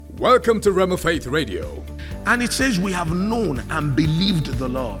Welcome to Rhema Faith Radio. And it says we have known and believed the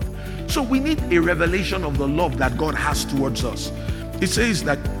love. So we need a revelation of the love that God has towards us. It says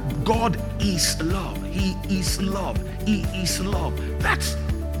that God is love. He is love. He is love. That's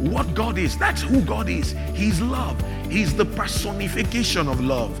what God is. That's who God is. He's love. He's the personification of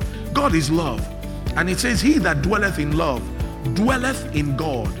love. God is love. And it says, he that dwelleth in love dwelleth in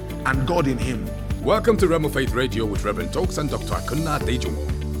God, and God in him. Welcome to Rhema Faith Radio with Reverend Tokes and Dr. Akuna Adejumo.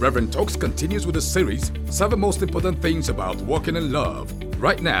 Reverend Tokes continues with the series, 7 Most Important Things About Walking in Love.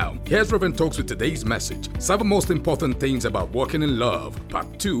 Right now, here's Reverend Tokes with today's message, 7 Most Important Things About Walking in Love,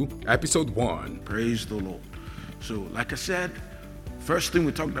 Part 2, Episode 1. Praise the Lord. So, like I said, first thing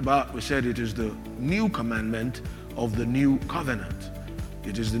we talked about, we said it is the new commandment of the new covenant.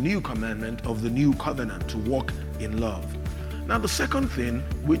 It is the new commandment of the new covenant to walk in love. Now, the second thing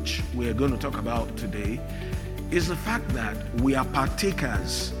which we are going to talk about today is the fact that we are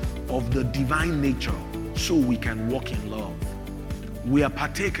partakers of the divine nature so we can walk in love. We are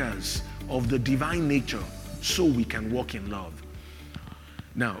partakers of the divine nature so we can walk in love.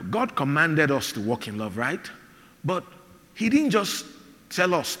 Now, God commanded us to walk in love, right? But he didn't just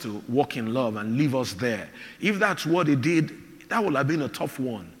tell us to walk in love and leave us there. If that's what he did, that would have been a tough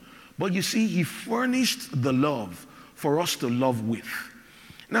one. But you see, he furnished the love for us to love with.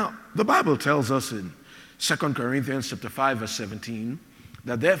 Now, the Bible tells us in 2 Corinthians chapter 5, verse 17,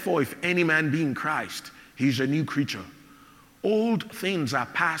 that therefore, if any man be in Christ, he is a new creature. Old things are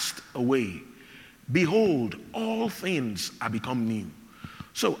passed away. Behold, all things are become new.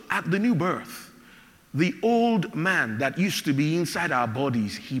 So at the new birth, the old man that used to be inside our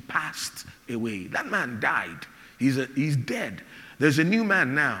bodies, he passed away. That man died. He's dead. There's a new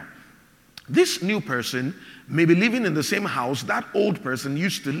man now. This new person may be living in the same house that old person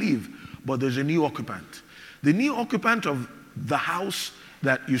used to live, but there's a new occupant. The new occupant of the house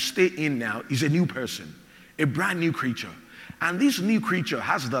that you stay in now is a new person, a brand new creature. And this new creature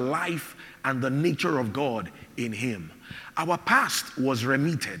has the life and the nature of God in him. Our past was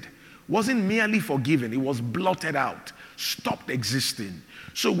remitted, wasn't merely forgiven, it was blotted out, stopped existing.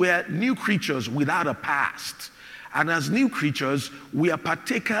 So we're new creatures without a past. And as new creatures, we are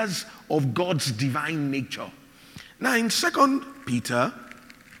partakers of God's divine nature. Now in 2 Peter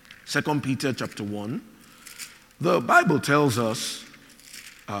chapter 1, the Bible tells us,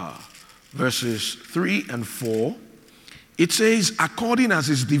 verses 3 and 4, it says, according as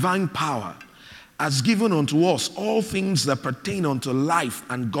his divine power has given unto us all things that pertain unto life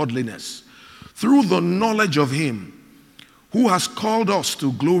and godliness, through the knowledge of him who has called us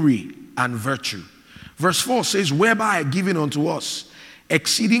to glory and virtue. Verse 4 says, whereby are given unto us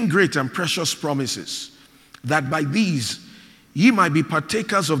exceeding great and precious promises, that by these ye might be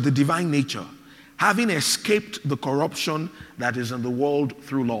partakers of the divine nature, having escaped the corruption that is in the world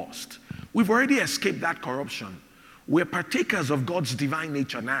through lust. We've already escaped that corruption. We're partakers of God's divine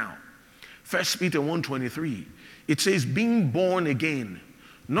nature now. 1 Peter 1:23, it says, being born again,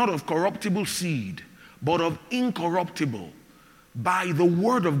 not of corruptible seed, but of incorruptible, by the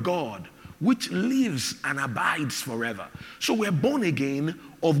word of God, which lives and abides forever. So we're born again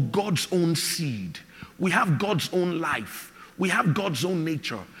of God's own seed. We have God's own life. We have God's own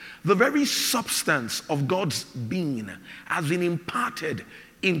nature. The very substance of God's being has been imparted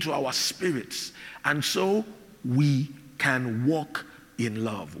into our spirits. And so we can walk in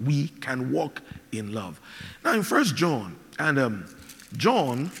love. We can walk in love. Now in 1 John, and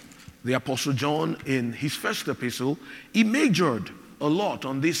John, the Apostle John, in his first epistle, he majored a lot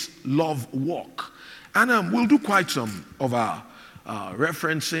on this love walk. And we'll do quite some of our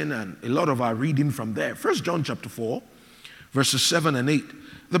referencing and a lot of our reading from there. 1 John chapter 4, verses 7 and 8.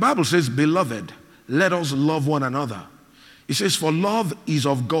 The Bible says, beloved, let us love one another. It says, for love is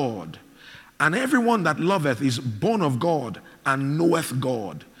of God, and everyone that loveth is born of God and knoweth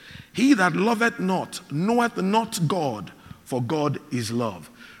God. He that loveth not knoweth not God, for God is love.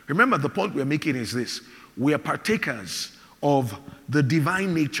 Remember, the point we're making is this. We are partakers of the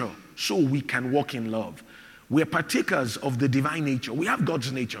divine nature so we can walk in love. We are partakers of the divine nature. We have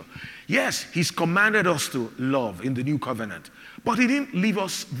God's nature. Yes, he's commanded us to love in the new covenant, but he didn't leave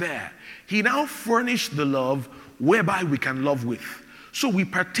us there. He now furnished the love whereby we can love with. So we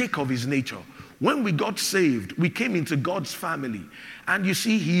partake of his nature. When we got saved, we came into God's family. And you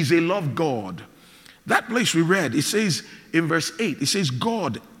see, he's a love God. That place we read, it says in verse 8, it says,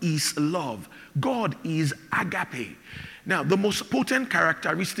 God is love. God is agape. Now, the most potent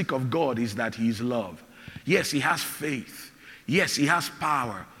characteristic of God is that he is love. Yes, he has faith. Yes, he has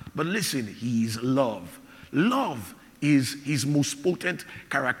power. But listen, he is love. Love is his most potent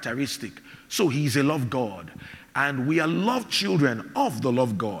characteristic. So he is a love God. And we are loved children of the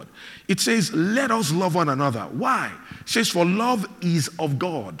love of God. It says, let us love one another. Why? It says, for love is of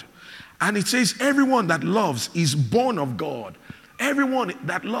God. And it says, everyone that loves is born of God. Everyone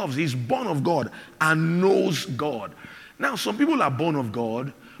that loves is born of God and knows God. Now, some people are born of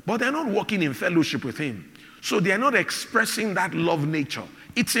God, but they're not walking in fellowship with Him. So they are not expressing that love nature.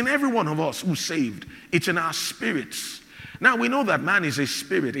 It's in every one of us who's saved. It's in our spirits. Now, we know that man is a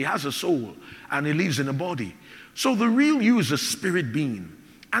spirit. He has a soul, and he lives in a body. So the real you is a spirit being.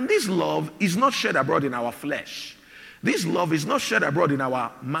 And this love is not shed abroad in our flesh. This love is not shed abroad in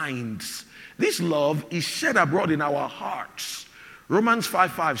our minds. This love is shed abroad in our hearts. Romans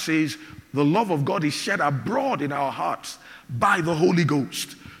 5:5 says, the love of God is shed abroad in our hearts by the Holy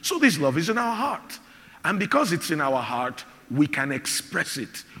Ghost. So this love is in our heart. And because it's in our heart, we can express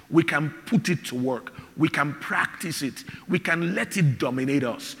it. We can put it to work. We can practice it. We can let it dominate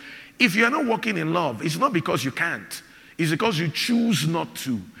us. If you're not walking in love, it's not because you can't. It's because you choose not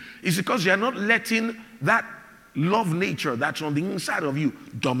to. It's because you're not letting that love nature that's on the inside of you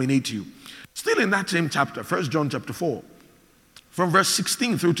dominate you. Still in that same chapter, 1 John chapter 4, from verse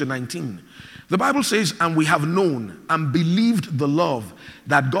 16 through to 19, the Bible says, and we have known and believed the love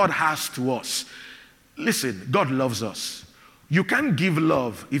that God has to us. Listen, God loves us. You can't give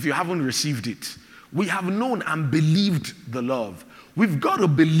love if you haven't received it. We have known and believed the love. We've got to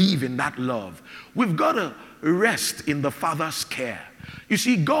believe in that love. We've got to rest in the Father's care. You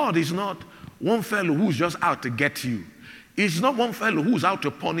see, God is not one fellow who's just out to get you. He's not one fellow who's out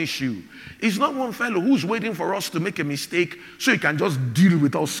to punish you. He's not one fellow who's waiting for us to make a mistake so he can just deal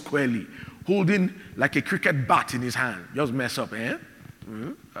with us squarely, holding like a cricket bat in his hand. Just mess up, eh?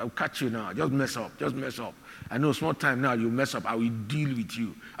 I'll catch you now. Just mess up. Just mess up. I know small time now you mess up. I will deal with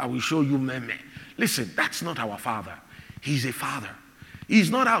you. I will show you meme. Listen, that's not our Father. He's a Father. He's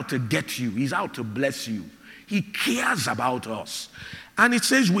not out to get you. He's out to bless you. He cares about us. And it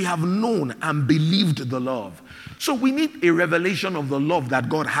says we have known and believed the love. So we need a revelation of the love that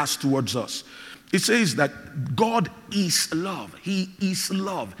God has towards us. It says that God is love. He is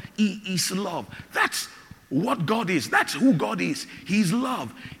love. He is love. That's what God is. That's who God is. He's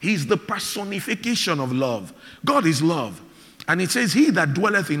love. He's the personification of love. God is love. And it says, he that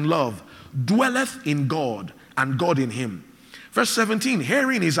dwelleth in love dwelleth in God, and God in him. Verse 17,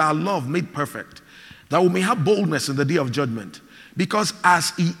 herein is our love made perfect, that we may have boldness in the day of judgment. Because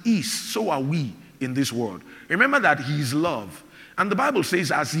as he is, so are we in this world. Remember that he is love. And the Bible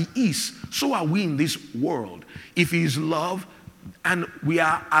says, as he is, so are we in this world. If he is love, and we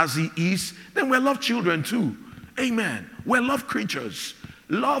are as he is, then we're loved children too. Amen. We're loved creatures.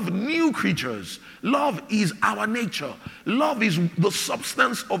 Love new creatures. Love is our nature. Love is the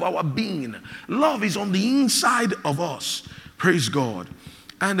substance of our being. Love is on the inside of us. Praise God.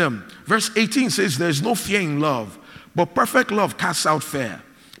 And verse 18 says, there's no fear in love, but perfect love casts out fear,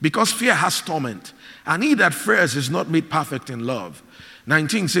 because fear has torment. And he that fears is not made perfect in love.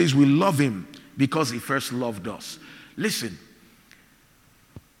 19 says, we love him because he first loved us. Listen,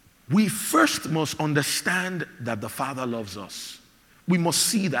 we first must understand that the Father loves us. We must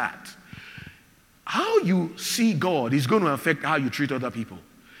see that. How you see God is going to affect how you treat other people.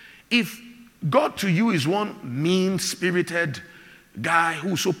 If God to you is one mean-spirited guy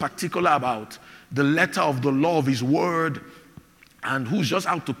who's so particular about the letter of the law of his word, and who's just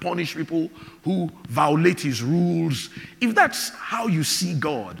out to punish people who violate his rules, if that's how you see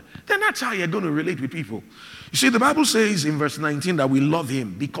God, then that's how you're going to relate with people. You see, the Bible says in verse 19 that we love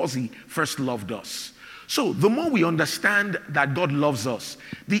him because he first loved us. So the more we understand that God loves us,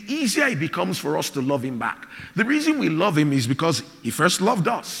 the easier it becomes for us to love him back. The reason we love him is because he first loved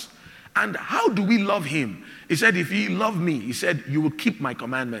us. And how do we love him? He said, if you love me, he said, you will keep my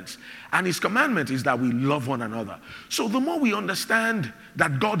commandments. And his commandment is that we love one another. So the more we understand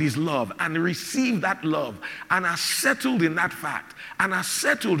that God is love and receive that love and are settled in that fact and are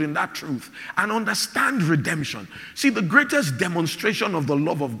settled in that truth and understand redemption. See, the greatest demonstration of the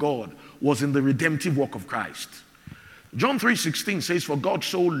love of God was in the redemptive work of Christ. John 3:16 says, for God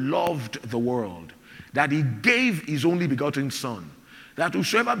so loved the world that he gave his only begotten Son, that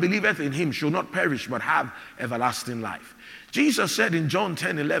whosoever believeth in him shall not perish but have everlasting life. Jesus said in John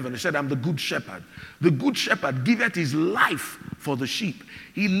 10:11, he said, I'm the good shepherd. The good shepherd giveth his life for the sheep.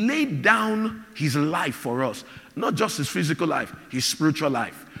 He laid down his life for us, not just his physical life, his spiritual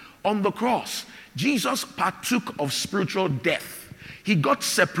life. On the cross, Jesus partook of spiritual death. He got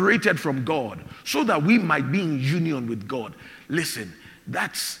separated from God so that we might be in union with God. Listen,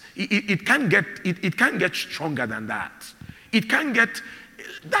 it can't get stronger than that.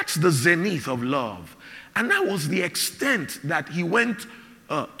 That's the zenith of love. And that was the extent that he went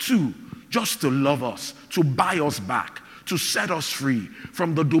to just to love us, to buy us back, to set us free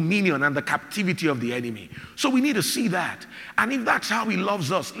from the dominion and the captivity of the enemy. So we need to see that. And if that's how he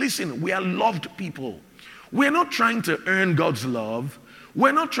loves us, listen, we are loved people. We're not trying to earn God's love.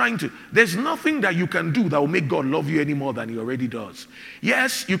 We're not trying to. There's nothing that you can do that will make God love you any more than he already does.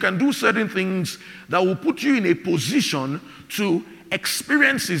 Yes, you can do certain things that will put you in a position to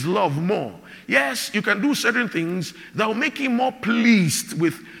experience his love more. Yes, you can do certain things that will make him more pleased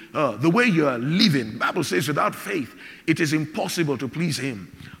with the way you are living. The Bible says without faith, it is impossible to please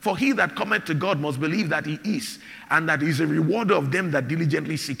him. For he that cometh to God must believe that he is, and that he is a rewarder of them that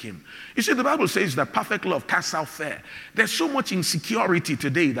diligently seek him. You see, the Bible says that perfect love casts out fear. There's so much insecurity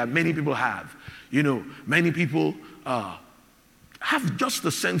today that many people have. You know, many people have just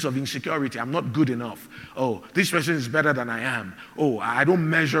the sense of insecurity. I'm not good enough. Oh, this person is better than I am. Oh, I don't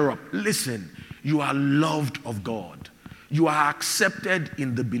measure up. Listen, you are loved of God. You are accepted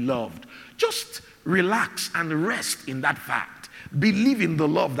in the beloved. Just relax and rest in that fact. Believe in the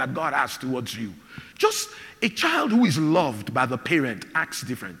love that God has towards you. Just a child who is loved by the parent acts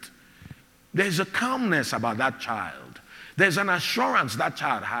different. There's a calmness about that child. There's an assurance that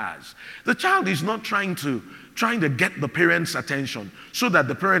child has. The child is not trying to get the parent's attention so that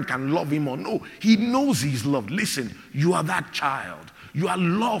the parent can love him or no. He knows he's loved. Listen, you are that child. You are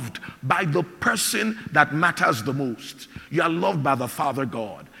loved by the person that matters the most. You are loved by the Father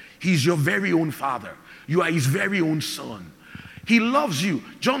God. He's your very own Father. You are his very own Son. He loves you.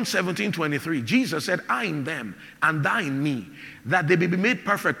 John 17:23, Jesus said, I in them and thou in me, that they may be made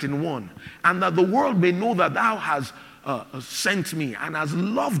perfect in one, and that the world may know that thou hast sent me and has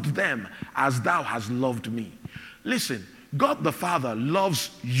loved them as thou hast loved me. Listen, God the Father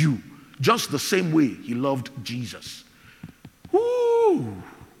loves you just the same way he loved Jesus. Woo!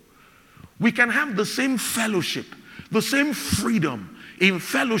 We can have the same fellowship, the same freedom in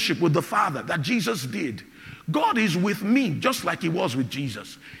fellowship with the Father that Jesus did. God is with me just like he was with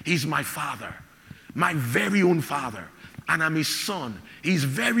Jesus. He's my Father, my very own Father, and I'm his Son, his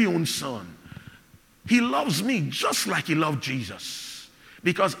very own Son. He loves me just like he loved Jesus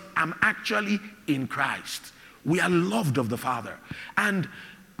because I'm actually in Christ. We are loved of the Father. And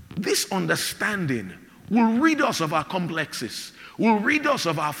this understanding will rid us of our complexes, will rid us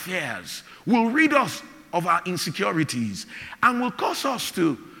of our fears, will rid us of our insecurities, and will cause us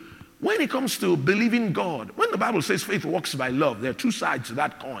to, when it comes to believing God, when the Bible says faith works by love, there are two sides to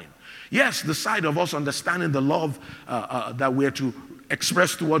that coin. Yes, the side of us understanding the love that we're to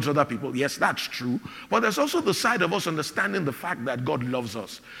express towards other people. Yes, that's true. But there's also the side of us understanding the fact that God loves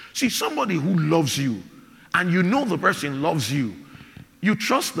us. See, somebody who loves you, and you know the person loves you, you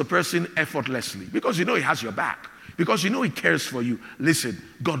trust the person effortlessly because you know he has your back, because you know he cares for you. Listen,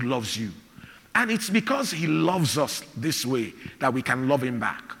 God loves you. And it's because he loves us this way that we can love him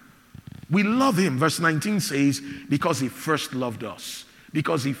back. We love him, verse 19 says, because he first loved us.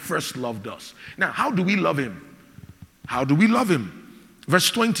 Because he first loved us. Now, how do we love him? How do we love him?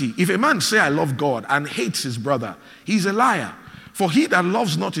 Verse 20, if a man say, I love God, and hates his brother, he's a liar. For he that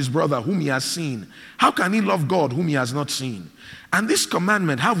loves not his brother whom he has seen, how can he love God whom he has not seen? And this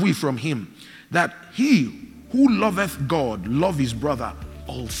commandment have we from him, that he who loveth God love his brother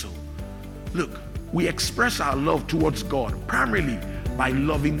also. Look, we express our love towards God primarily by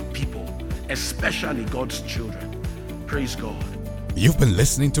loving people, especially God's children. Praise God. You've been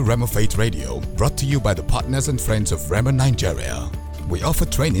listening to Rhema Faith Radio, brought to you by the partners and friends of Rhema Nigeria. We offer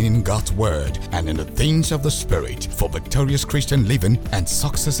training in God's Word and in the things of the Spirit for victorious Christian living and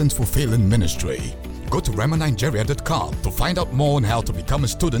success and fulfilling ministry. Go to RhemaNigeria.com to find out more on how to become a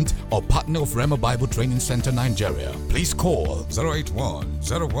student or partner of Rhema Bible Training Center Nigeria. Please call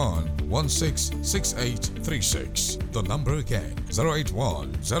 081-01-166836. The number again,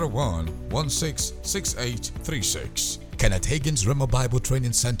 081-01-166836. Kenneth Hagin's Rhema Bible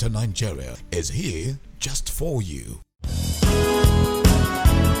Training Center Nigeria is here just for you.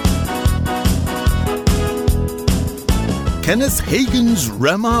 Kenneth Hagin's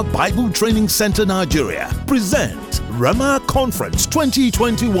Rhema Bible Training Center Nigeria presents Rhema Conference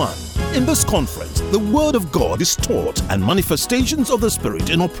 2021. In this conference, the Word of God is taught and manifestations of the Spirit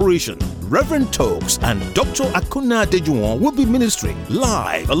in operation. Reverend Tokes and Dr. Akuna Dejuwon will be ministering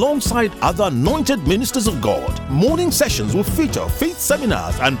live alongside other anointed ministers of God. Morning sessions will feature faith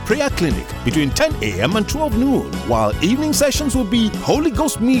seminars and prayer clinic between 10 a.m. and 12 noon, while evening sessions will be Holy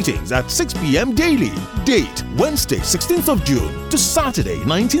Ghost meetings at 6 p.m. daily. Date, Wednesday, 16th of June to Saturday,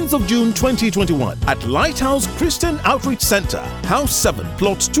 19th of June 2021 at Lighthouse Christian Outreach Center, House 7,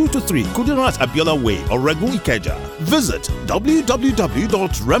 Plots 2 to 3, Kudirat Abiola Way, Oregu, Ikeja. Visit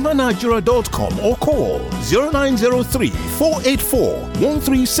www.remanigeria.com rema.com or call 0903 484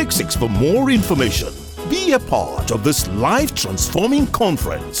 1366 for more information. Be a part of this life-transforming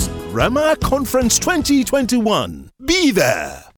conference, Rema Conference 2021. Be there.